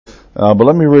But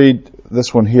let me read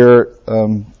this one here,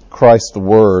 Christ the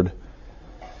Word.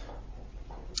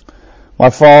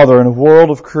 My Father, in a world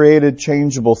of created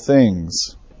changeable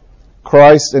things,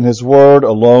 Christ and His Word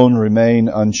alone remain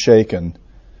unshaken.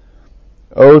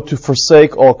 Oh, to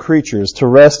forsake all creatures, to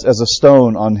rest as a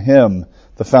stone on Him,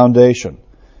 the foundation,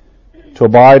 to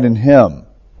abide in Him,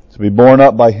 to be borne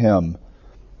up by Him.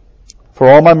 For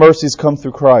all my mercies come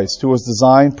through Christ, who was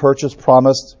designed, purchased,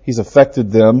 promised, He's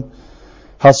effected them.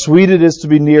 How sweet it is to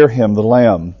be near Him, the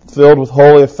Lamb, filled with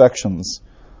holy affections.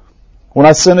 When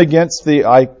I sin against Thee,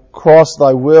 I cross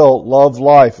Thy will, love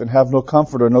life, and have no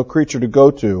comforter, no creature to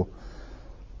go to.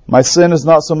 My sin is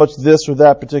not so much this or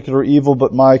that particular evil,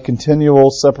 but my continual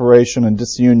separation and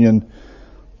disunion,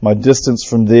 my distance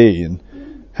from Thee,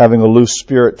 and having a loose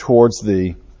spirit towards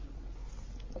Thee.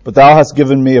 But Thou hast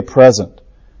given me a present,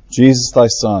 Jesus Thy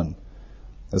Son,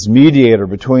 as mediator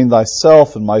between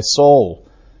Thyself and my soul,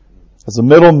 as a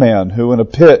middleman who in a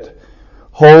pit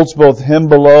holds both Him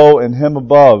below and Him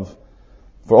above.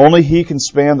 For only He can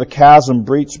span the chasm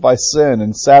breached by sin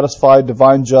and satisfy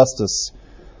divine justice.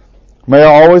 May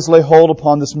I always lay hold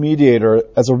upon this mediator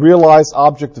as a realized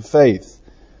object of faith,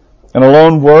 and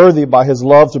alone worthy by His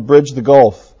love to bridge the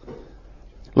gulf.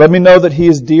 Let me know that He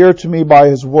is dear to me by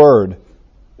His Word.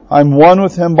 I am one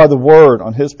with Him by the Word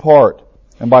on His part,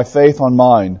 and by faith on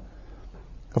mine.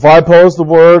 If I oppose the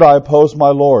Word, I oppose my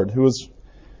Lord, who is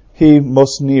He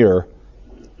most near.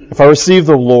 If I receive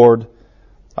the Lord,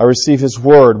 I receive His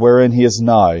Word, wherein He is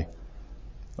nigh.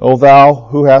 O Thou,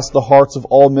 who hast the hearts of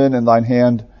all men in Thine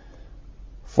hand,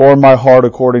 form my heart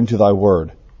according to Thy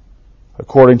Word,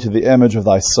 according to the image of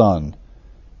Thy Son.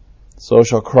 So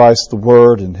shall Christ the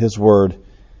Word and His Word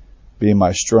be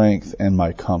my strength and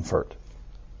my comfort.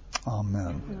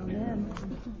 Amen. Amen.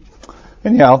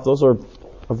 Anyhow, those are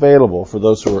available for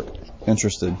those who are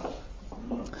interested.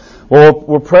 Well,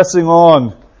 we're pressing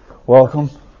on. Welcome.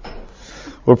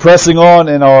 We're pressing on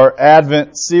in our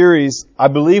Advent series. I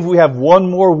believe we have one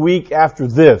more week after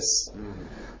this.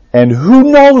 And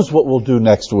who knows what we'll do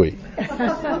next week.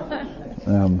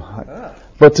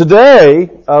 But today,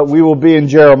 we will be in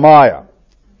Jeremiah.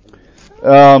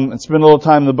 And spend a little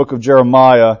time in the book of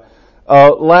Jeremiah.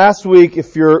 Last week,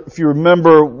 if you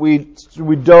remember, we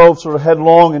dove sort of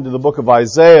headlong into the book of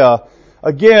Isaiah.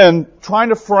 Again, trying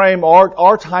to frame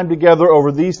our time together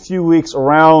over these few weeks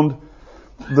around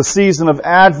the season of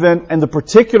Advent and the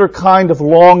particular kind of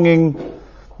longing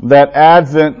that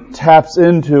Advent taps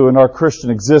into in our Christian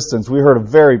existence. We heard a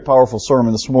very powerful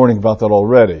sermon this morning about that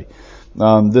already.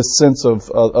 This sense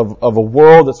of a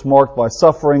world that's marked by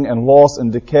suffering and loss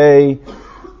and decay,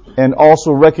 and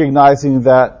also recognizing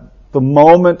that the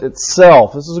moment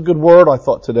itself, this is a good word I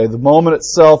thought today, the moment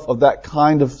itself of that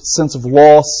kind of sense of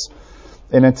loss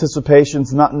and anticipation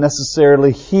is not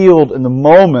necessarily healed in the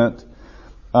moment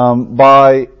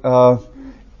by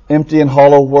empty and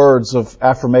hollow words of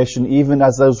affirmation, even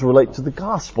as those relate to the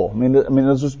gospel. I mean,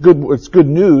 it's good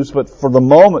news, but for the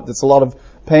moment, it's a lot of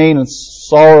pain and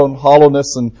sorrow and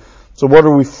hollowness. And so, what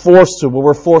are we forced to? Well,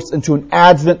 we're forced into an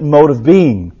Advent mode of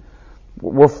being.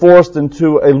 We're forced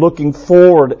into a looking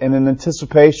forward and an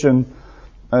anticipation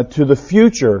to the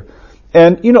future.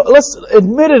 And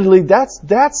admittedly,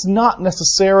 that's not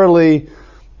necessarily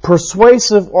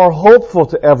persuasive or hopeful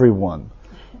to everyone.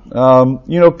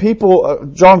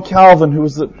 People, John Calvin,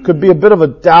 could be a bit of a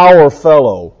dour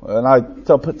fellow, and I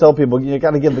tell people, you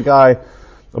got to give the guy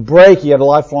a break. He had a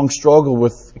lifelong struggle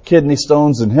with kidney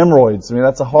stones and hemorrhoids. I mean,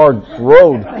 that's a hard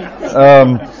road.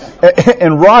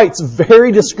 And writes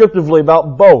very descriptively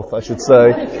about both, I should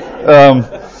say.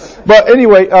 But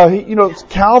anyway,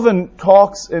 Calvin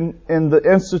talks in the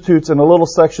Institutes in a little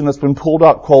section that's been pulled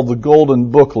out called the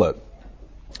Golden Booklet.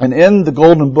 And in the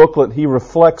Golden Booklet, he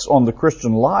reflects on the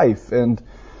Christian life. And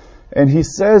he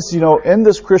says, in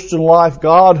this Christian life,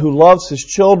 God, who loves His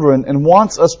children and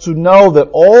wants us to know that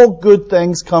all good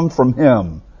things come from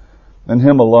Him and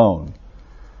Him alone,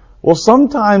 will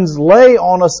sometimes lay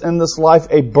on us in this life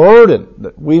a burden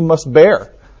that we must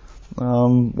bear.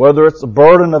 Whether it's a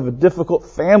burden of a difficult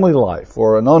family life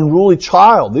or an unruly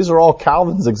child. These are all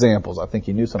Calvin's examples. I think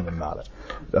he knew something about it.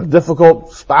 A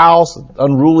difficult spouse, an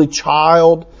unruly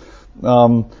child,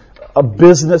 a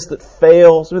business that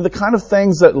fails. I mean, the kind of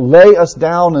things that lay us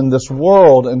down in this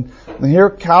world. And here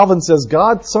Calvin says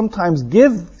God sometimes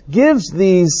gives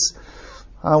these,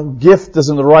 gift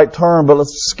isn't the right term, but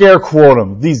let's scare quote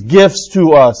them, these gifts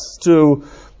to us to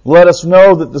let us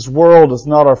know that this world is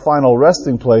not our final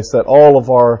resting place, that all of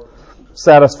our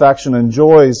satisfaction and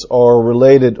joys are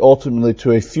related ultimately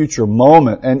to a future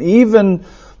moment. And even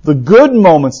the good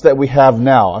moments that we have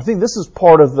now. I think this is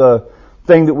part of the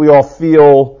thing that we all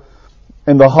feel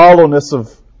and the hollowness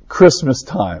of Christmas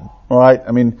time, all right?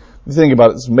 I mean, you think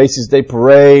about it, it's Macy's Day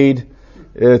Parade,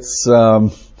 it's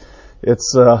the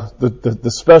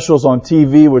specials on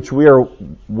TV, which we are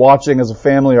watching as a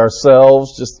family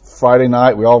ourselves, just Friday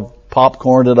night, we all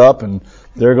popcorned it up, and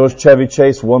there goes Chevy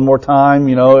Chase one more time,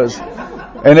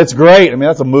 and it's great. I mean,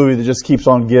 that's a movie that just keeps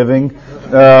on giving.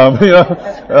 So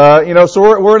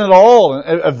we're in it all.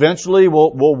 And eventually,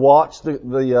 we'll watch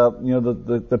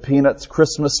the Peanuts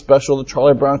Christmas special, the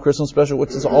Charlie Brown Christmas special,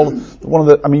 which is one of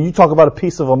the. I mean, you talk about a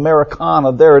piece of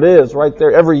Americana. There it is, right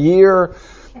there. Every year,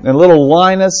 and little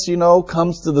Linus,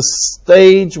 comes to the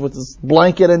stage with his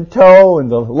blanket in tow,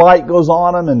 and the light goes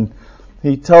on him, and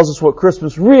he tells us what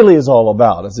Christmas really is all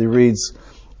about as he reads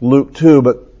Luke 2.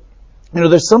 But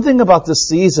there's something about this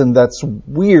season that's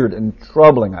weird and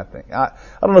troubling, I think. I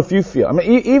don't know if you feel. I mean,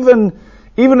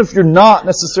 even if you're not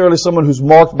necessarily someone who's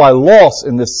marked by loss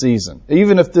in this season,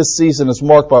 even if this season is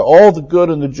marked by all the good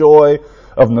and the joy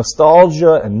of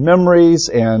nostalgia and memories,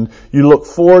 and you look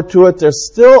forward to it,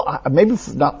 there's still, maybe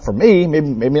not for me,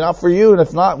 maybe not for you, and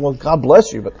if not, well, God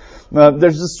bless you, but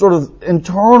there's this sort of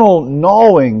internal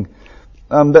gnawing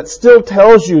that still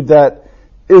tells you that,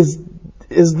 is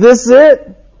this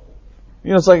it?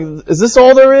 It's like, is this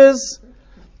all there is?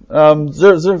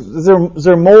 Is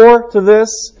there more to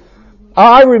this?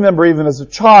 I remember even as a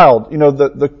child,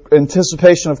 the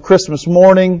anticipation of Christmas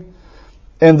morning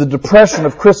and the depression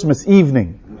of Christmas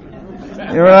evening.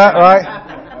 You remember that,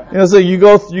 right? So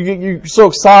you're so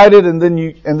excited, and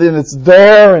then it's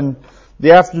there, and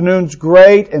the afternoon's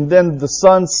great, and then the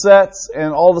sun sets,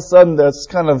 and all of a sudden there's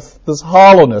kind of this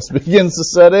hollowness begins to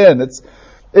set in.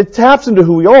 It taps into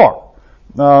who we are.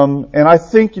 And I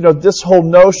think, this whole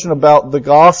notion about the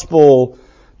gospel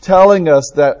telling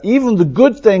us that even the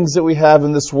good things that we have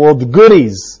in this world, the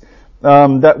goodies,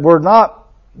 that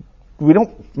we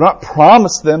don't not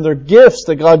promise them, they're gifts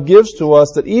that God gives to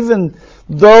us, that even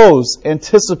those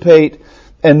anticipate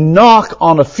and knock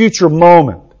on a future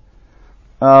moment.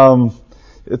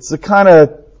 It's a kind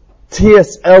of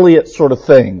T.S. Eliot sort of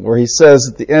thing, where he says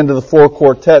at the end of the four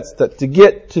quartets that to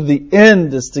get to the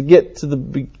end is to get to the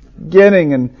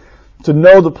beginning and to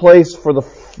know the place for the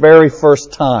very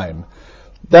first time.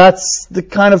 That's the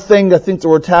kind of thing I think that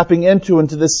we're tapping into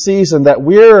this season, that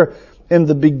we're in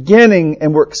the beginning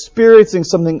and we're experiencing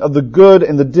something of the good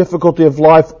and the difficulty of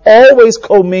life, always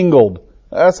commingled.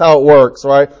 That's how it works,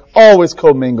 right? Always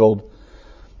commingled.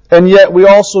 And yet we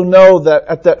also know that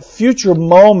at that future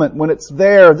moment when it's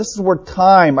there, this is where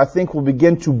time, I think, will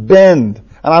begin to bend.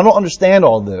 And I don't understand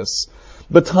all this.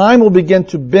 But time will begin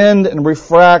to bend and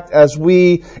refract as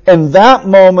we, in that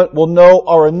moment, will know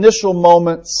our initial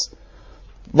moments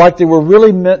like they were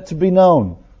really meant to be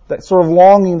known. That sort of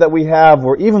longing that we have,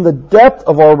 or even the depth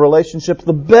of our relationship,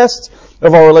 the best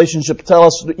of our relationship, tell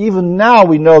us even now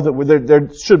we know that there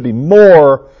should be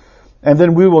more, and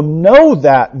then we will know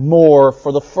that more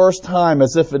for the first time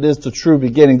as if it is the true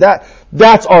beginning.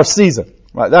 That's our season,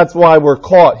 right? That's why we're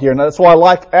caught here, and that's why I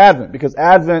like Advent, because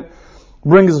Advent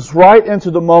brings us right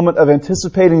into the moment of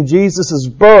anticipating Jesus'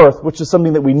 birth, which is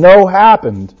something that we know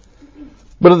happened.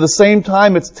 But at the same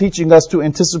time, it's teaching us to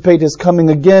anticipate His coming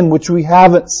again, which we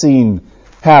haven't seen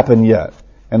happen yet.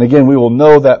 And again, we will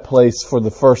know that place for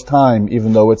the first time,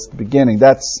 even though it's the beginning.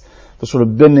 That's the sort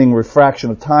of bending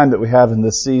refraction of time that we have in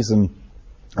this season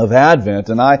of Advent.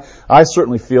 And I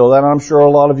certainly feel that, and I'm sure a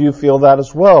lot of you feel that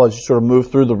as well, as you sort of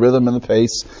move through the rhythm and the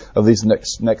pace of these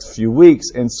next few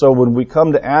weeks. And so when we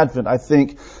come to Advent, I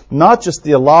think, not just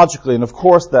theologically, and of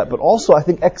course that, but also I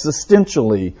think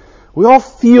existentially, we all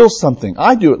feel something,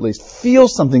 I do at least, feel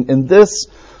something in this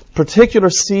particular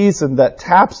season that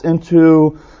taps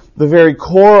into the very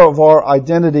core of our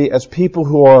identity as people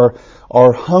who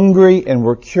are hungry and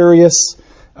we're curious.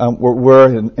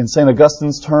 We're in St.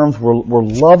 Augustine's terms, we're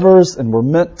lovers, and we're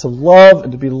meant to love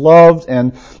and to be loved.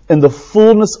 And in the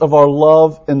fullness of our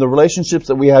love and the relationships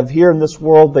that we have here in this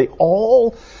world, they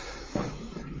all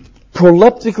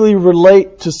proleptically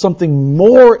relate to something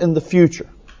more in the future.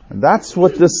 And that's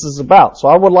what this is about. So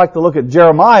I would like to look at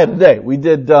Jeremiah today. We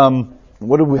did,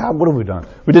 what have we done?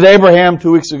 We did Abraham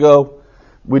 2 weeks ago.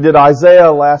 We did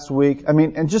Isaiah last week. I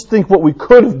mean, and just think what we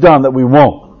could have done that we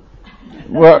won't.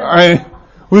 Well,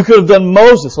 we could have done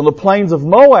Moses on the plains of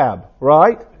Moab,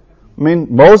 right? I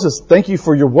mean, Moses, thank you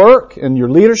for your work and your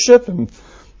leadership and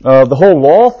the whole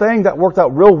law thing. That worked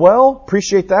out real well.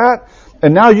 Appreciate that.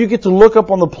 And now you get to look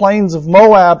up on the plains of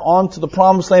Moab onto the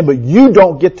promised land, but you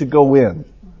don't get to go in.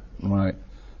 Right.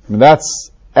 I mean,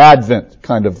 that's Advent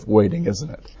kind of waiting,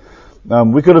 isn't it?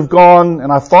 We could have gone,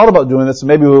 and I've thought about doing this, and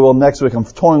maybe we will next week. I'm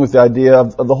toying with the idea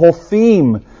of the whole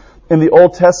theme in the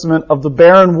Old Testament of the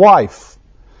barren wife.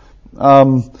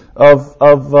 of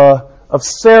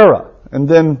Sarah, and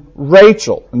then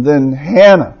Rachel, and then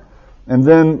Hannah, and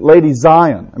then Lady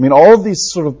Zion. I mean, all of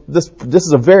these this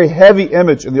is a very heavy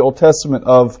image in the Old Testament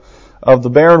of the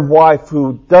barren wife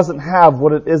who doesn't have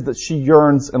what it is that she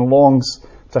yearns and longs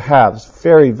to have. It's a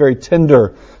very, very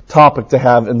tender topic to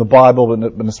have in the Bible,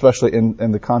 but especially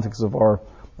in the context of our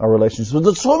relationships.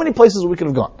 There's so many places we could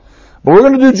have gone. But we're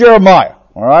going to do Jeremiah,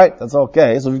 all right? That's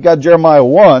okay. So if you've got Jeremiah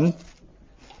 1,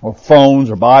 or phones,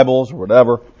 or Bibles, or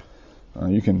whatever,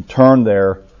 you can turn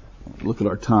there. Look at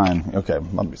our time. Okay,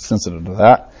 I'll be sensitive to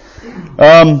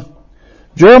that.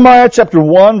 Jeremiah chapter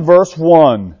 1, verse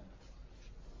 1.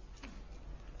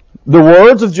 The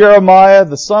words of Jeremiah,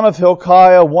 the son of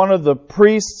Hilkiah, one of the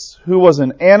priests who was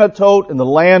in Anatote in the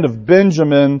land of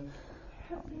Benjamin,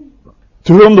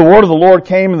 to whom the word of the Lord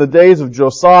came in the days of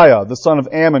Josiah, the son of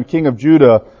Ammon, king of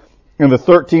Judah, in the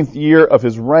 13th year of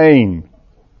his reign.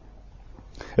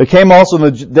 It came also in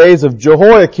the days of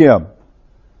Jehoiakim,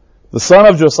 the son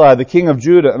of Josiah, the king of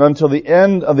Judah, and until the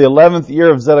end of the 11th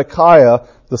year of Zedekiah,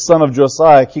 the son of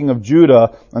Josiah, king of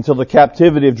Judah, until the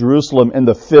captivity of Jerusalem in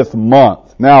the 5th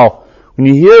month. Now, when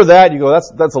you hear that, you go,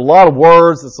 that's a lot of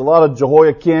words. It's a lot of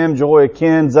Jehoiakim,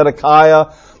 Zedekiah.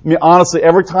 I mean, honestly,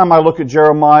 every time I look at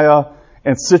Jeremiah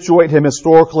and situate him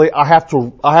historically, I have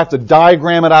to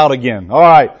diagram it out again. All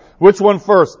right, which one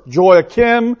first?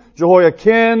 Jehoiakim,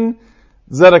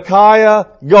 Zedekiah.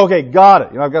 Okay, got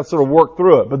it. I've got to sort of work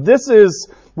through it. But this is,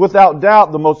 without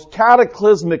doubt, the most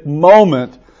cataclysmic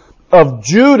moment of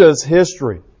Judah's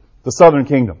history, the southern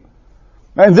kingdom.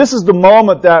 And this is the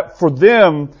moment that, for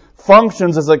them,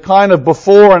 functions as a kind of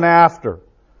before and after.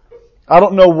 I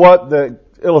don't know what the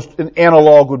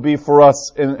analog would be for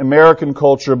us in American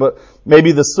culture, but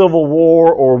maybe the Civil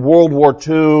War or World War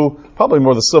II, probably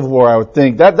more the Civil War, I would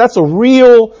think. That's a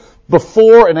real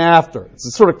before and after. It's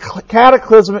a sort of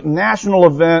cataclysmic national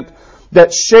event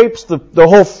that shapes the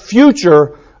whole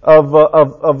future of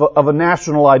a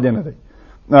national identity.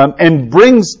 And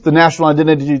brings the national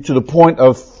identity to the point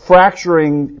of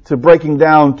fracturing, to breaking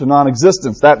down to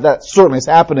non-existence. That certainly is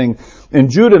happening in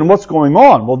Judah. And what's going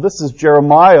on? Well, this is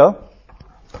Jeremiah,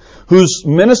 who's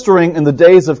ministering in the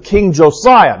days of King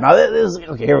Josiah. Now,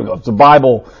 okay, here we go. It's a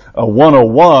Bible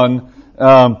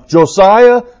 101.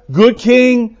 Josiah, good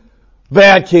king,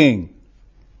 bad king.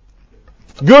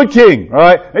 Good king, all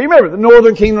right? Now you remember, the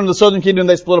northern kingdom and the southern kingdom,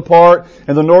 they split apart.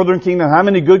 And the northern kingdom, how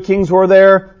many good kings were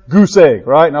there? Goose egg,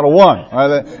 right? Not a one.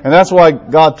 Right? And that's why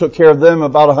God took care of them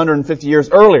about 150 years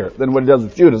earlier than what he does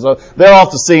with Judah. So they're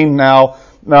off the scene now.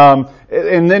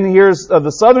 And then here's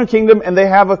the southern kingdom, and they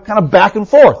have a kind of back and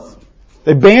forth.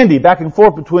 They bandy back and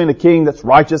forth between a king that's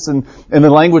righteous in the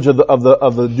language of the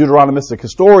Deuteronomistic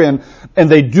historian, and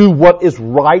they do what is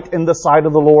right in the sight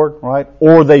of the Lord, right?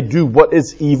 Or they do what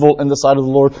is evil in the sight of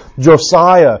the Lord.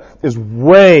 Josiah is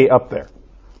way up there.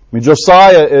 I mean,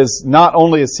 Josiah is, not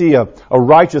only is he a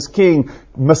righteous king,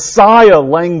 Messiah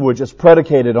language is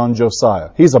predicated on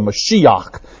Josiah. He's a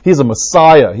Mashiach. He's a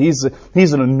Messiah. He's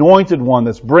an anointed one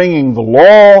that's bringing the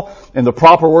law and the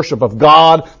proper worship of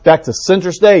God back to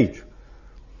center stage.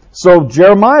 So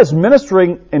Jeremiah is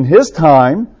ministering in his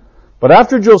time, but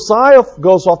after Josiah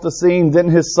goes off the scene, then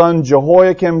his son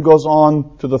Jehoiakim goes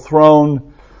on to the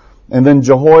throne, and then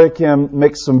Jehoiakim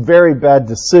makes some very bad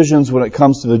decisions when it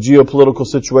comes to the geopolitical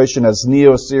situation as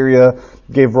Neo-Assyria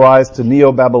gave rise to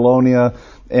Neo-Babylonia,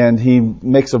 and he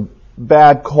makes a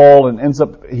bad call and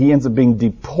he ends up being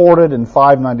deported in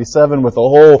 597 with a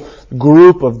whole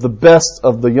group of the best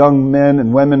of the young men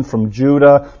and women from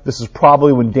Judah. This is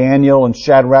probably when Daniel and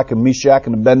Shadrach and Meshach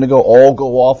and Abednego all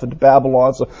go off into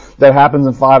Babylon. So that happens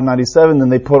in 597. Then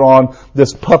they put on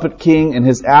this puppet king in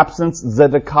his absence,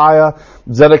 Zedekiah.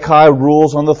 Zedekiah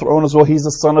rules on the throne as well. He's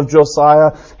the son of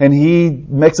Josiah, and he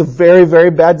makes a very,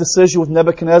 very bad decision with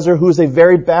Nebuchadnezzar, who is a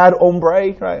very bad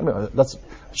hombre. Right?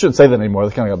 I shouldn't say that anymore.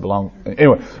 They kind of got belong.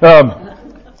 Anyway,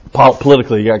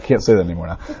 politically, I can't say that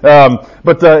anymore now.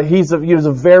 But he's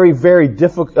a very, very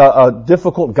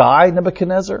difficult guy,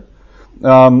 Nebuchadnezzar.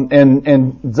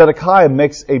 And Zedekiah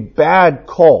makes a bad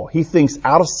call. He thinks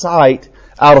out of sight,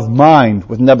 out of mind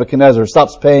with Nebuchadnezzar,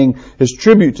 stops paying his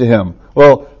tribute to him.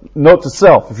 Well, note to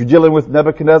self, if you're dealing with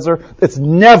Nebuchadnezzar, it's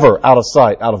never out of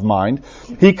sight, out of mind.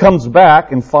 He comes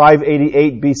back in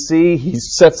 588 BC. He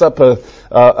sets up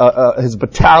his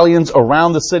battalions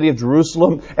around the city of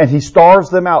Jerusalem, and he starves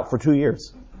them out for 2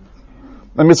 years.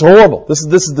 I mean, it's horrible. This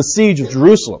is the siege of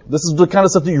Jerusalem. This is the kind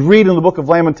of stuff that you read in the book of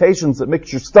Lamentations that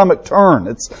makes your stomach turn.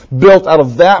 It's built out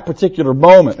of that particular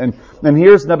moment. And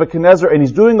here's Nebuchadnezzar, and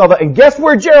he's doing all that. And guess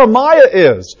where Jeremiah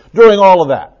is during all of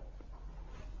that?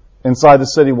 Inside the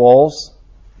city walls,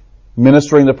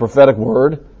 ministering the prophetic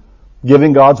word.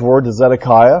 giving God's word to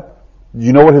Zedekiah.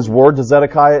 You know what his word to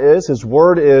Zedekiah is? His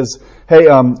word is, hey,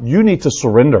 you need to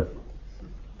surrender.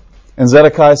 And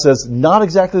Zedekiah says, not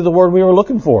exactly the word we were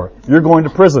looking for. You're going to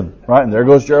prison, right? And there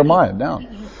goes Jeremiah down.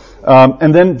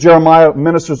 And then Jeremiah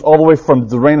ministers all the way from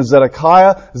the reign of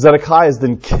Zedekiah. Zedekiah is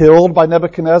then killed by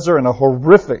Nebuchadnezzar in a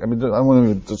horrific, I won't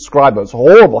even describe it. It's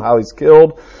horrible how he's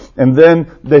killed. And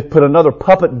then they put another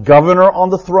puppet governor on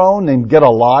the throne named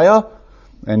Gedaliah.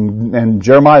 And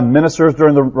Jeremiah ministers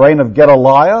during the reign of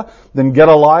Gedaliah. Then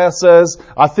Gedaliah says,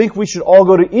 I think we should all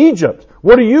go to Egypt.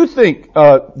 What do you think,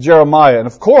 Jeremiah? And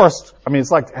of course,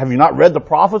 it's like, have you not read the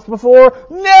prophets before?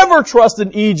 Never trust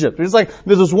in Egypt. It's like,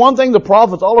 there's this one thing the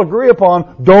prophets all agree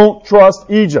upon, don't trust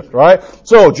Egypt, right?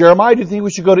 So, Jeremiah, do you think we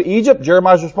should go to Egypt?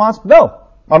 Jeremiah's response, no,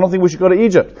 I don't think we should go to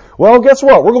Egypt. Well, guess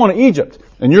what? We're going to Egypt,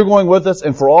 and you're going with us,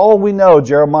 and for all we know,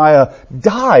 Jeremiah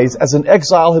dies as an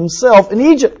exile himself in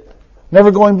Egypt,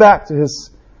 never going back to his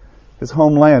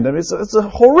homeland. It's a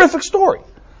horrific story.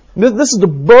 This is the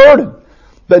burden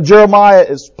that Jeremiah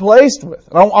is placed with.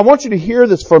 And I want you to hear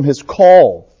this from his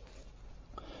call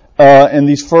in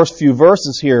these first few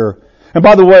verses here. And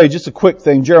by the way, just a quick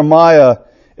thing, Jeremiah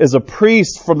is a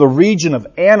priest from the region of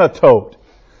Anatote.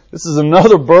 This is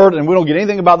another burden, and we don't get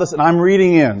anything about this, and I'm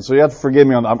reading in, so you have to forgive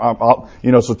me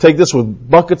on so take this with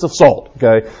buckets of salt,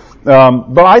 okay?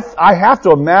 But I have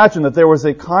to imagine that there was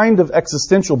a kind of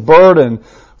existential burden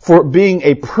for being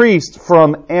a priest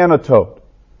from Anatote.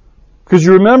 Because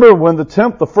you remember when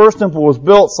the first temple was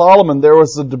built, Solomon, there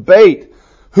was a debate.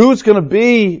 Who's going to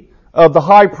be the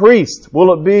high priest?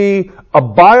 Will it be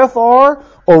Abiathar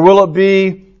or will it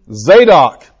be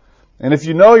Zadok? And if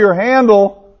you know your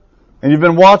handle, and you've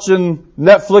been watching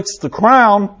Netflix The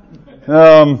Crown,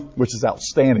 which is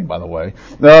outstanding, by the way,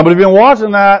 but if you've been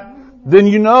watching that, then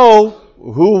you know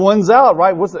who wins out,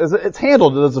 right? It's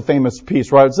handled as a famous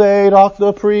piece, right? Zadok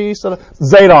the priest.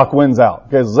 Zadok wins out.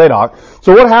 Okay, Zadok.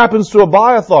 So what happens to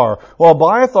Abiathar? Well,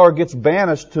 Abiathar gets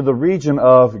banished to the region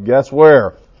of, guess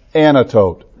where?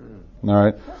 Anatote. All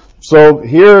right. So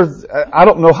here, I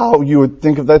don't know how you would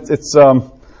think of that. It's,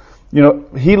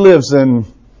 he lives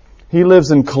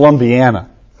in Columbiana.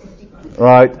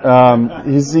 Right?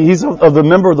 He's of the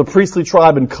member of the priestly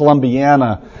tribe in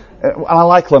Columbiana. I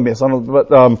like Columbia, so I don't, but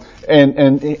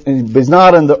he's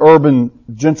not in the urban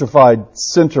gentrified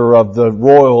center of the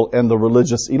royal and the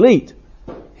religious elite.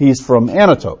 He's from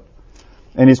Anatote,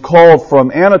 and he's called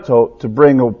from Anatote to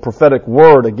bring a prophetic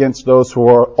word against those who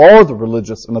are the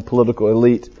religious and the political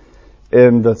elite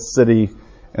in the city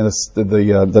and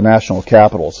the national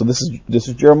capital. So this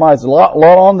is Jeremiah. There's a lot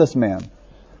on this man,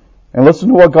 and listen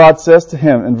to what God says to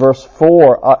him in verse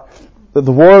 4. The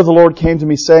word of the Lord came to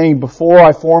me saying, before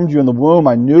I formed you in the womb,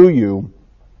 I knew you.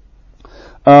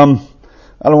 I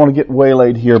don't want to get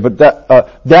waylaid here, but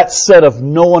that said of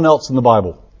no one else in the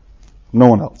Bible. No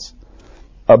one else.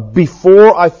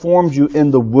 Before I formed you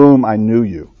in the womb, I knew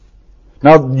you.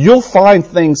 Now, you'll find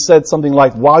things said something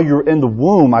like, while you were in the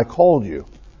womb, I called you.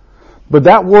 But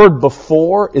that word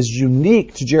before is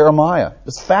unique to Jeremiah.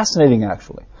 It's fascinating,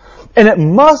 actually. And it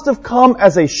must have come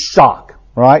as a shock,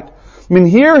 right?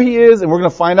 Here he is, and we're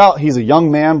going to find out he's a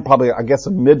young man, probably, I guess,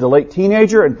 a mid to late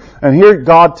teenager. And here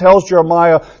God tells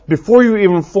Jeremiah, before you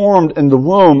even formed in the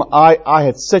womb, I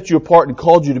had set you apart and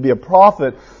called you to be a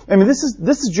prophet. This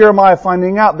is Jeremiah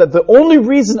finding out that the only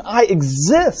reason I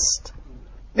exist,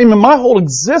 my whole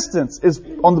existence is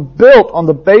built on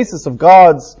the basis of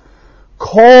God's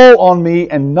call on me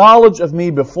and knowledge of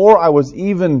me before I was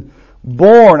even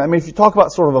born. If you talk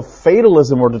about sort of a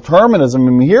fatalism or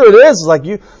determinism, here it is. It's like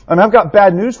I've got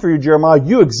bad news for you, Jeremiah.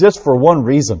 You exist for one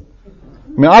reason.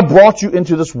 I brought you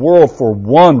into this world for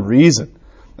one reason.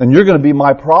 And you're going to be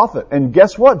my prophet. And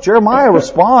guess what? Jeremiah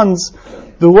responds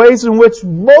the ways in which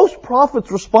most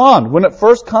prophets respond when it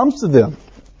first comes to them.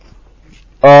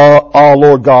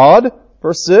 Lord God,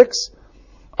 verse 6,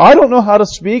 I don't know how to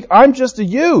speak. I'm just a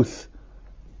youth.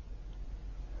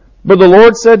 But the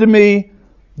Lord said to me,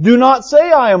 do not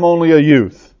say I am only a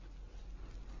youth.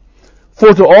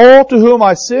 For to all to whom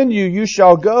I send you, you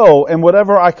shall go, and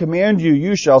whatever I command you,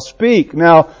 you shall speak.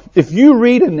 Now, if you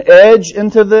read an edge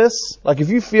into this, like if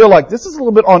you feel like this is a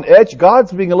little bit on edge,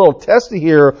 God's being a little testy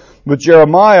here with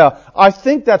Jeremiah, I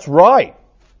think that's right.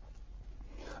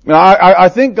 I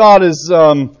think God is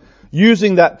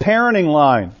using that parenting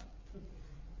line,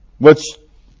 which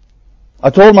I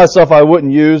told myself I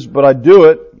wouldn't use, but I do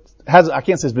it. I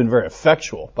can't say it's been very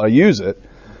effectual, but I use it.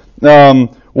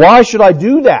 Why should I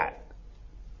do that?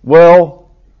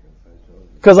 Well,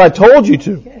 because I told you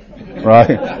to, right?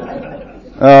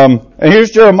 And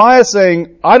here's Jeremiah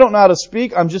saying, I don't know how to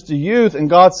speak, I'm just a youth. And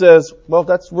God says, well,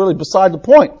 that's really beside the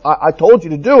point. I told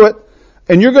you to do it.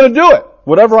 And you're going to do it.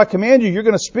 Whatever I command you, you're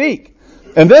going to speak.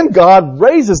 And then God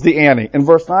raises the ante in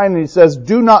verse 9, and He says,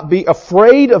 do not be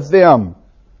afraid of them,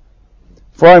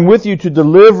 for I am with you to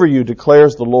deliver you,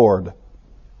 declares the Lord.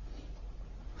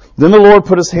 Then the Lord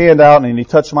put His hand out and He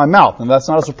touched my mouth. And that's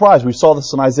not a surprise. We saw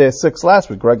this in Isaiah 6 last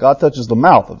week, right? God touches the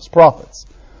mouth of His prophets.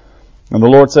 And the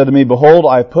Lord said to me, behold,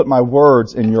 I have put my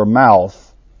words in your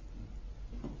mouth.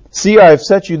 See, I have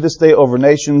set you this day over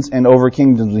nations and over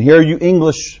kingdoms. And here, you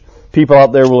English people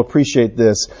out there will appreciate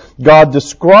this. God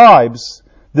describes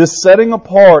this setting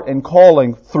apart and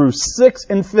calling through 6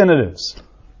 infinitives.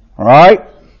 All right?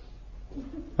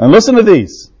 And listen to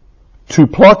these. To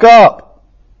pluck up,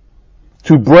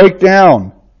 to break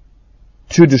down,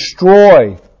 to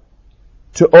destroy,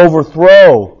 to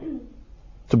overthrow,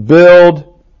 to build,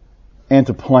 and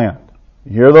to plant.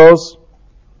 You hear those?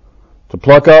 To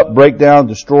pluck up, break down,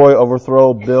 destroy,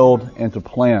 overthrow, build, and to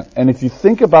plant. And if you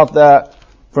think about that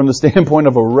from the standpoint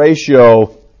of a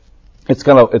ratio, it's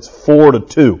 4 to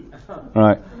 2. All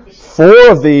right.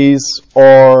 4 of these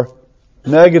are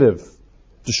negative,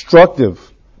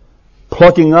 destructive,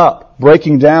 plucking up,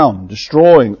 breaking down,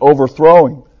 destroying,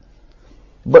 overthrowing.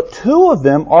 But 2 of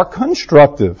them are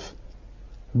constructive,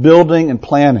 building and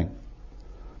planting.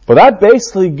 But that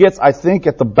basically gets, I think,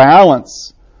 at the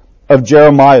balance of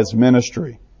Jeremiah's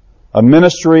ministry. A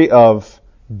ministry of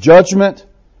judgment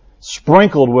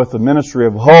sprinkled with a ministry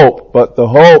of hope, but the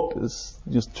hope is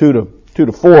just 2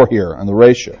 to 4 here on the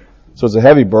ratio. So it's a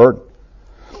heavy burden.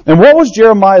 And what was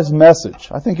Jeremiah's message?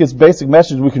 I think his basic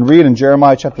message we can read in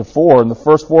Jeremiah chapter 4 in the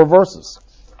first 4 verses.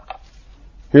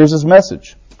 Here's his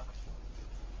message.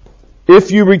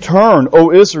 If you return,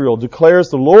 O Israel, declares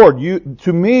the Lord,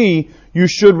 to me you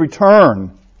should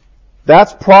return.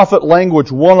 That's prophet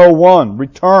language 101.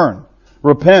 Return.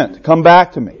 Repent. Come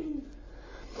back to me.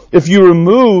 If you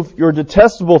remove your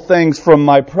detestable things from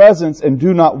my presence and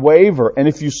do not waver, and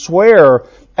if you swear,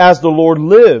 as the Lord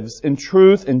lives, in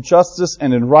truth, in justice,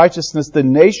 and in righteousness, the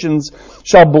nations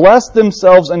shall bless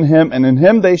themselves in Him, and in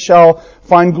Him they shall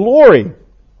find glory.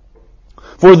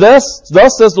 For thus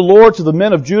says the Lord to the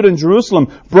men of Judah and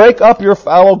Jerusalem, break up your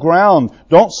fallow ground.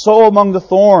 Don't sow among the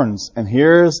thorns. And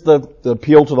here's the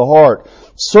appeal to the heart.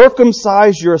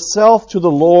 Circumcise yourself to the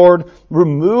Lord.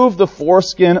 Remove the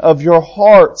foreskin of your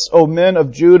hearts, O men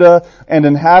of Judah and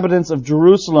inhabitants of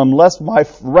Jerusalem, lest my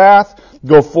wrath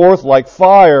go forth like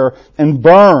fire and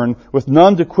burn with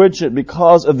none to quench it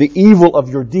because of the evil of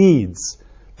your deeds.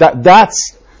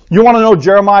 You want to know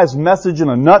Jeremiah's message in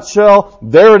a nutshell?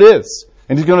 There it is.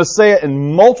 And he's going to say it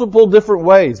in multiple different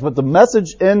ways. But the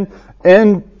message in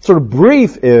sort of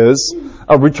brief is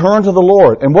a return to the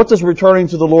Lord. And what does returning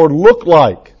to the Lord look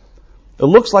like? It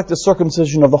looks like the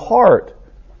circumcision of the heart.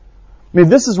 I mean,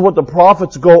 this is what the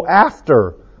prophets go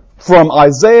after. From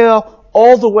Isaiah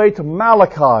all the way to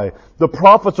Malachi, the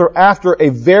prophets are after a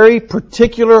very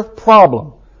particular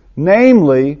problem.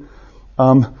 Namely,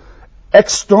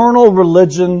 external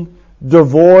religion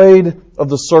devoid of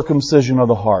the circumcision of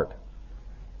the heart.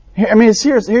 I mean,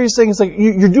 here he's saying, it's like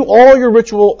you do all your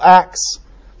ritual acts,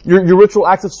 your ritual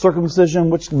acts of circumcision,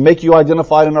 which make you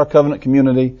identified in our covenant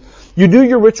community. You do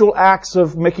your ritual acts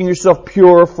of making yourself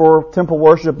pure for temple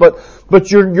worship, but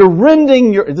you're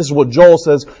rending this is what Joel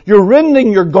says, you're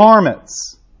rending your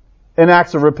garments in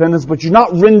acts of repentance, but you're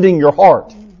not rending your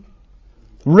heart.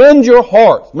 Rend your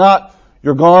heart, not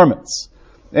your garments.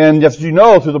 And as you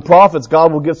know, through the prophets,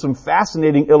 God will give some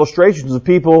fascinating illustrations of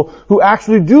people who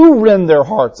actually do rend their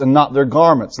hearts and not their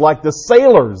garments, like the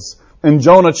sailors in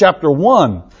Jonah chapter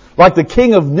 1, like the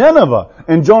king of Nineveh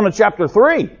in Jonah chapter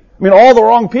 3. I mean, all the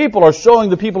wrong people are showing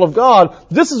the people of God,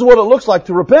 this is what it looks like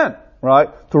to repent, right?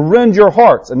 To rend your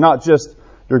hearts and not just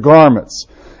your garments.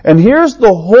 And here's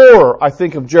the horror, I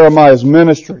think, of Jeremiah's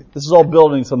ministry. This is all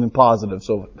building something positive,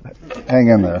 so hang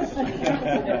in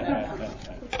there.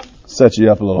 Set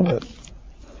you up a little bit.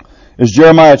 Is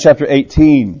Jeremiah chapter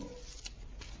 18.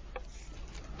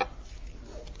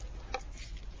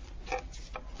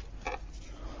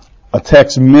 A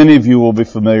text many of you will be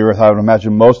familiar with, I would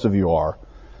imagine most of you are.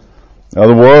 Now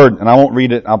the word, and I won't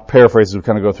read it, I'll paraphrase as we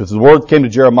kind of go through. So the word came to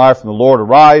Jeremiah from the Lord,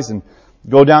 arise and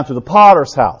go down to the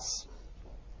potter's house.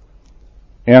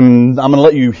 And I'm going to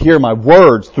let you hear my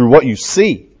words through what you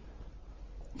see,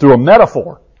 through a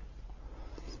metaphor.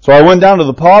 So I went down to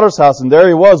the potter's house, and there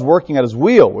he was working at his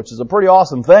wheel, which is a pretty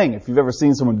awesome thing if you've ever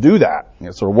seen someone do that.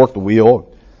 Sort of work the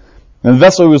wheel. And the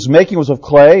vessel he was making was of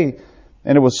clay,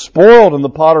 and it was spoiled in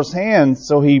the potter's hand,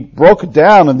 so he broke it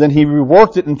down, and then he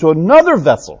reworked it into another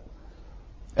vessel,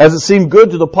 as it seemed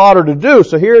good to the potter to do.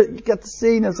 So here you get the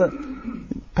scene as a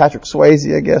Patrick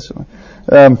Swayze, I guess.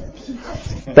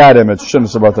 Bad image.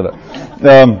 Shouldn't have brought that up.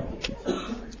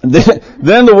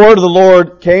 Then the word of the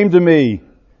Lord came to me.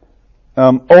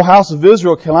 O house of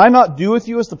Israel, can I not do with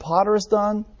you as the potter has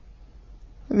done?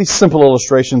 These simple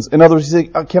illustrations. In other words,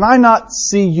 can I not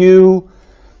see you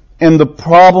and the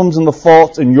problems and the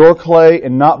faults in your clay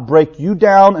and not break you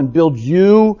down and build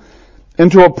you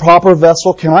into a proper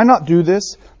vessel? Can I not do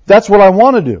this? That's what I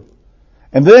want to do.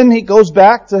 And then he goes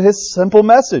back to his simple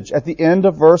message at the end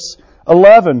of verse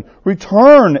 11.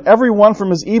 Return everyone from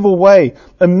his evil way.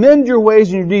 Amend your ways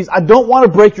and your deeds. I don't want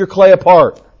to break your clay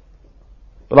apart.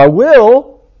 But I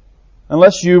will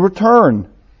unless you return.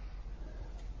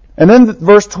 And then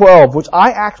verse 12, which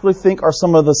I actually think are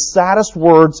some of the saddest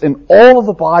words in all of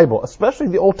the Bible, especially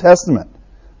the Old Testament.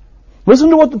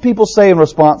 Listen to what the people say in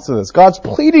response to this. God's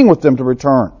pleading with them to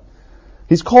return.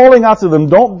 He's calling out to them,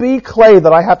 don't be clay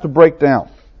that I have to break down.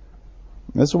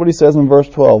 And this is what he says in verse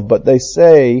 12. But they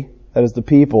say, that is the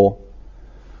people,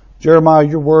 Jeremiah,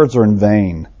 your words are in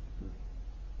vain.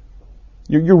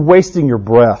 You're wasting your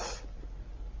breath.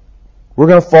 We're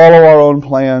going to follow our own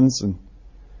plans, and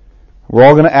we're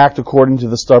all going to act according to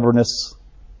the stubbornness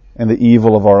and the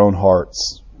evil of our own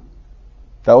hearts.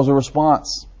 That was a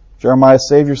response. Jeremiah,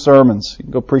 save your sermons. You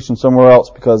can go preach them somewhere else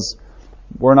because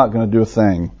we're not going to do a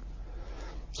thing.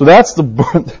 So that's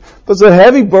a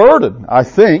heavy burden, I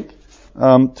think,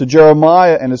 to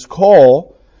Jeremiah and his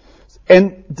call.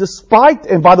 And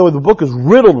by the way, the book is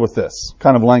riddled with this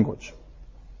kind of language.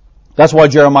 That's why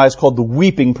Jeremiah is called the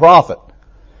weeping prophet.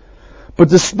 But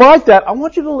despite that, I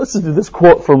want you to listen to this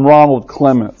quote from Ronald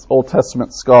Clements, Old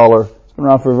Testament scholar. He's been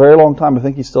around for a very long time. I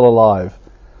think he's still alive.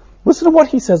 Listen to what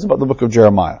he says about the book of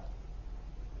Jeremiah.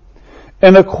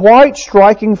 In a quite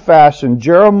striking fashion,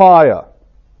 Jeremiah,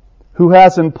 who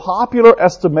has in popular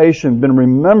estimation been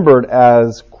remembered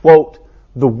as, quote,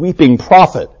 the weeping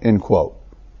prophet, end quote,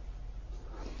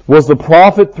 was the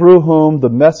prophet through whom the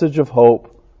message of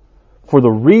hope for the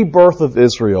rebirth of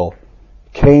Israel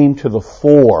came to the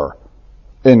fore,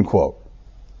 end quote.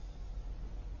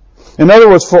 In other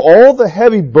words, for all the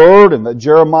heavy burden that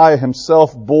Jeremiah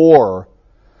himself bore,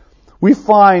 we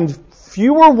find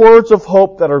fewer words of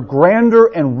hope that are grander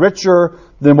and richer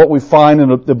than what we find in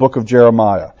the book of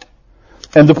Jeremiah.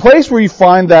 And the place where you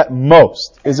find that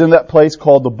most is in that place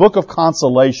called the Book of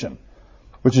Consolation,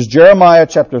 which is Jeremiah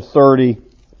chapter 30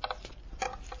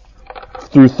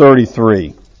 through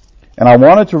 33. And I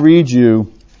wanted to read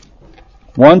you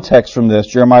one text from this,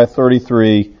 Jeremiah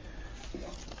 33,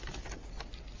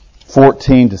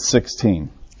 14 to 16.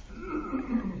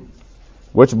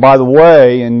 Which, by the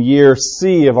way, in year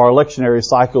C of our lectionary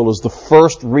cycle is the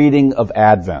first reading of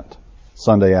Advent,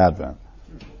 Sunday Advent.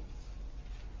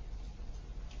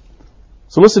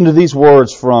 So listen to these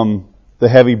words from the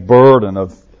heavy burden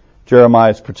of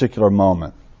Jeremiah's particular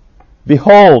moment.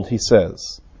 Behold, he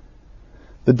says,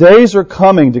 the days are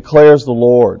coming, declares the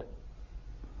Lord,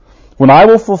 when I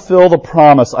will fulfill the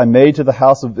promise I made to the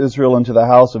house of Israel and to the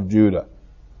house of Judah.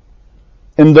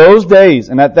 In those days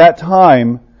and at that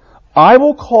time, I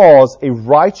will cause a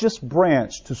righteous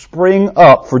branch to spring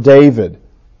up for David.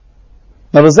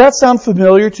 Now, does that sound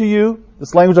familiar to you?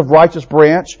 This language of righteous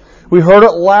branch? We heard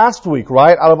it last week,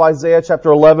 right? Out of Isaiah chapter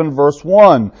 11, verse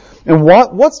 1. And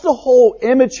what's the whole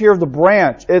image here of the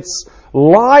branch? It's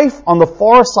life on the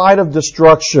far side of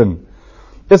destruction.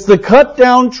 It's the cut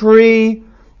down tree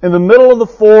in the middle of the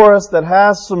forest that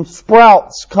has some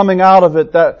sprouts coming out of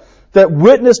it that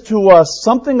witness to us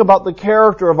something about the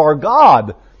character of our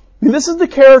God. I mean, this is the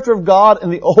character of God in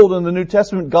the Old and the New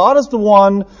Testament. God is the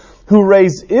one who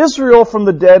raised Israel from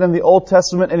the dead in the Old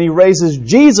Testament, and He raises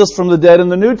Jesus from the dead in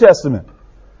the New Testament.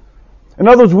 In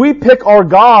other words, we pick our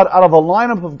God out of a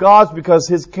lineup of gods because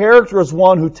His character is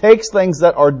one who takes things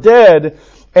that are dead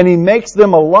and He makes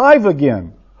them alive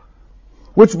again.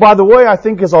 Which, by the way, I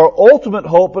think is our ultimate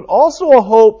hope, but also a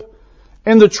hope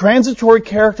in the transitory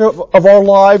character of our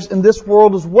lives in this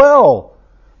world as well.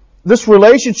 This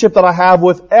relationship that I have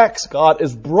with X God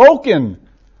is broken.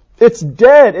 It's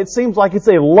dead. It seems like it's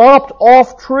a lopped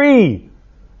off tree.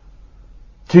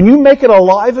 Can you make it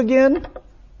alive again?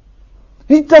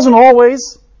 He doesn't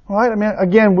always, right? I mean,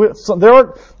 again,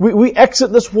 we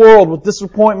exit this world with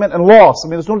disappointment and loss. I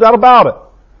mean, there's no doubt about it.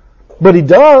 But He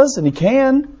does, and He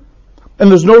can.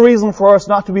 And there's no reason for us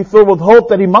not to be filled with hope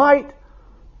that He might.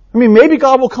 I mean, maybe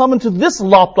God will come into this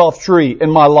lopped off tree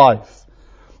in my life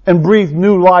and breathe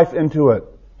new life into it.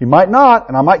 He might not,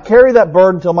 and I might carry that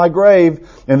burden till my grave,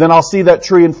 and then I'll see that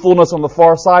tree in fullness on the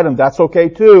far side, and that's okay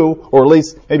too. Or at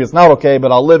least, maybe it's not okay,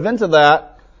 but I'll live into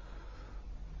that.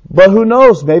 But who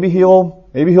knows? Maybe he'll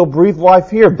breathe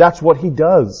life here. That's what He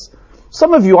does.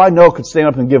 Some of you I know could stand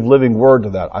up and give living word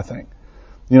to that, I think.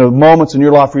 You know, moments in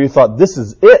your life where you thought, this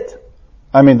is it.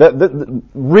 I mean,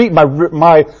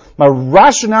 my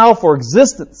rationale for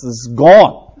existence is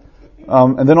gone.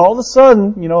 And then all of a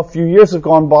sudden, a few years have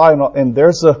gone by, and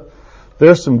there's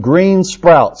some green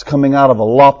sprouts coming out of a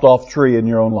lopped off tree in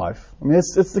your own life. I mean,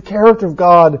 it's the character of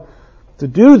God to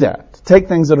do that, to take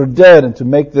things that are dead and to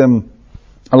make them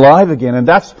alive again. And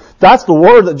that's the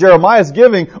word that Jeremiah is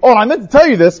giving. Oh, and I meant to tell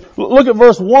you this. Look at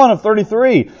verse 1 of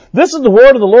 33. This is the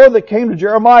word of the Lord that came to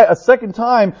Jeremiah a second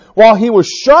time while he was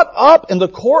shut up in the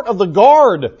court of the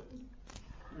guard.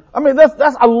 I mean,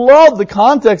 I love the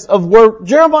context of where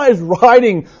Jeremiah is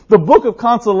writing the book of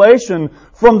consolation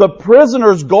from the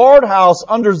prisoner's guardhouse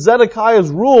under Zedekiah's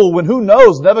rule, when who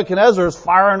knows, Nebuchadnezzar is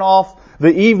firing off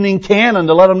the evening cannon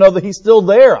to let him know that he's still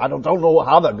there. I don't know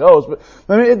how that goes, but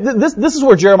I mean, this is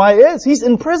where Jeremiah is. He's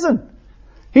in prison.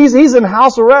 He's in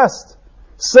house arrest,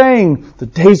 saying the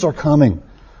days are coming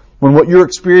when what you're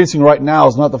experiencing right now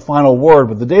is not the final word,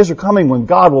 but the days are coming when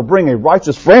God will bring a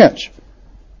righteous branch.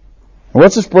 And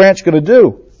what's this branch going to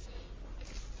do?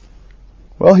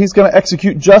 Well, he's going to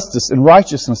execute justice and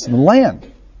righteousness in the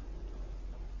land.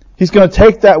 He's going to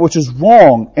take that which is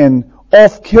wrong and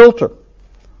off kilter.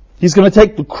 He's going to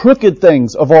take the crooked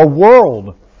things of our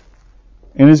world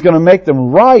and he's going to make them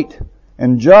right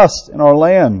and just in our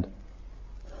land.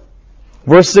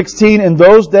 Verse 16, in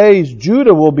those days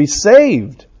Judah will be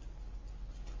saved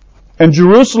and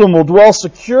Jerusalem will dwell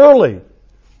securely.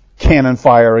 Cannon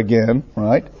fire again,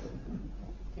 right?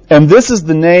 And this is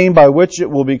the name by which it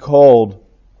will be called.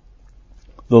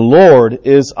 The Lord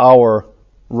is our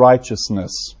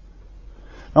righteousness.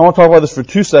 I want to talk about this for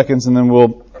 2 seconds and then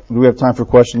do we have time for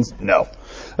questions? No.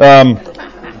 But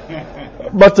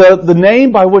the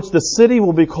name by which the city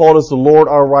will be called is the Lord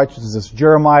our righteousness.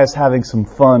 Jeremiah is having some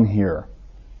fun here.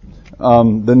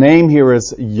 The name here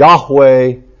is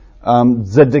Yahweh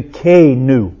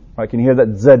Zedekenu. Right? Can you hear that?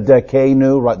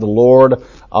 Zedekenu, right? The Lord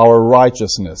our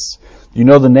righteousness. You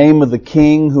know the name of the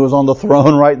king who was on the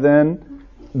throne right then?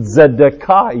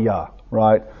 Zedekiah,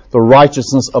 right? The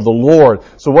righteousness of the Lord.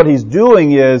 So what he's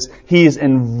doing is he's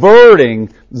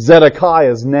inverting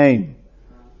Zedekiah's name.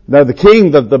 Now the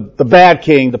king, the bad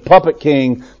king, the puppet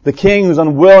king, the king who's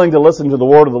unwilling to listen to the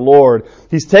word of the Lord,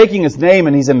 he's taking his name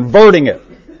and he's inverting it.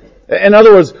 In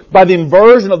other words, by the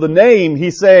inversion of the name,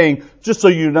 he's saying, just so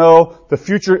you know, the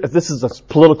future, if this is a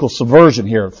political subversion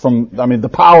here the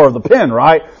power of the pen,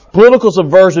 right? Political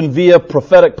subversion via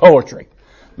prophetic poetry.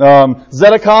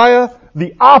 Zedekiah,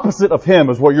 the opposite of him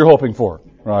is what you're hoping for,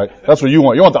 right? That's what you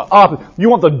want. You want the opposite. You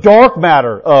want the dark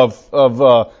matter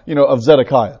of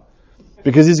Zedekiah.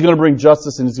 Because he's going to bring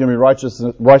justice and he's going to be righteous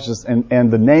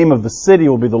and the name of the city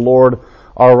will be the Lord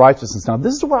our righteousness. Now,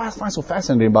 this is what I find so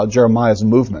fascinating about Jeremiah's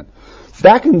movement.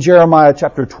 Back in Jeremiah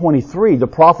chapter 23, the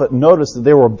prophet noticed that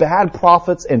there were bad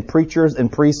prophets and preachers and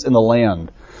priests in the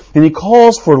land. And he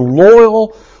calls for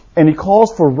loyal and he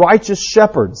calls for righteous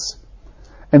shepherds.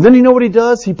 And then you know what he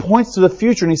does? He points to the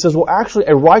future and he says, well, actually,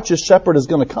 a righteous shepherd is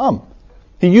going to come.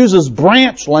 He uses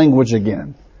branch language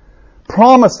again.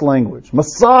 Promise language.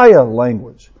 Messiah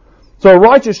language. So a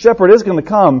righteous shepherd is going to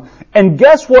come. And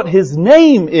guess what his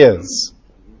name is?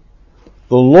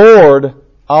 The Lord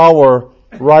our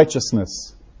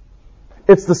righteousness.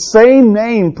 It's the same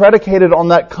name predicated on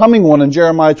that coming one in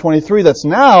Jeremiah 23 that's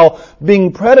now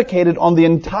being predicated on the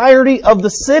entirety of the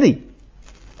city.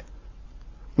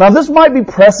 Now this might be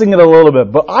pressing it a little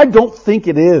bit, but I don't think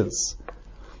it is.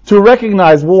 To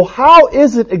recognize, well, how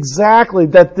is it exactly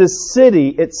that this city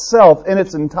itself in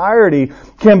its entirety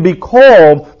can be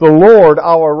called the Lord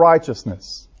our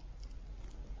righteousness?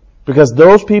 Because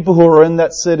those people who are in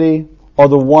that city are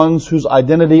the ones whose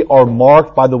identity are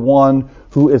marked by the one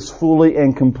who is fully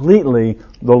and completely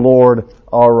the Lord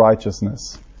our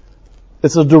righteousness.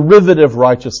 It's a derivative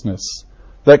righteousness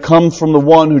that comes from the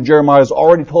one who Jeremiah has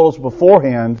already told us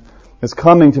beforehand is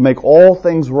coming to make all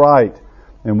things right.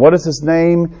 And what is his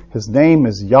name? His name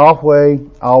is Yahweh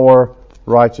our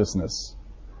righteousness.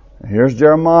 And here's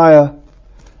Jeremiah,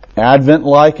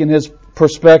 Advent-like in his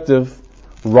perspective,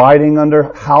 riding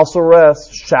under house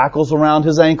arrest, shackles around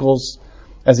his ankles,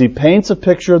 as he paints a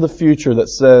picture of the future that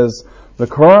says, the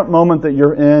current moment that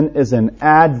you're in is an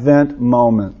Advent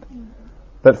moment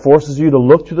that forces you to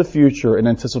look to the future in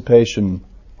anticipation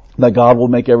that God will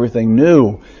make everything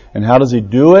new. And how does he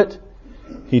do it?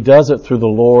 He does it through the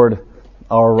Lord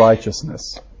our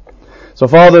righteousness. So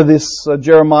Father, this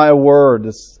Jeremiah word,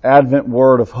 this Advent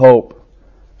word of hope,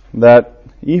 that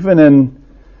even in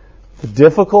the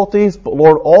difficulties, but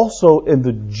Lord, also in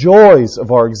the joys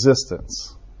of our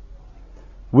existence,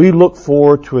 we look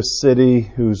forward to a city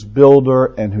whose builder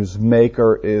and whose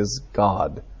maker is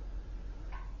God.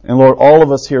 And Lord, all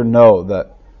of us here know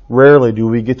that rarely do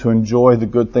we get to enjoy the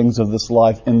good things of this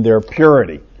life in their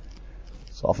purity.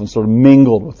 It's often sort of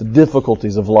mingled with the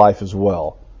difficulties of life as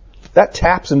well. That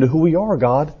taps into who we are,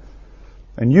 God.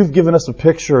 And you've given us a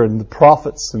picture in the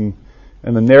prophets and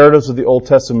the narratives of the Old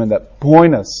Testament that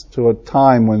point us to a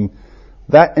time when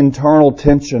that internal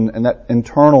tension and that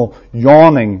internal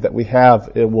yawning that we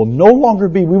have, it will no longer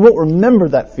be. We won't remember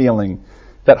that feeling,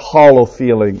 that hollow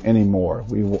feeling anymore.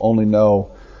 We will only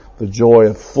know the joy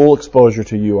of full exposure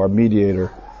to you, our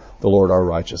mediator, the Lord, our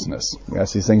righteousness. We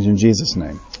ask these things in Jesus'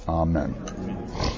 name. Amen.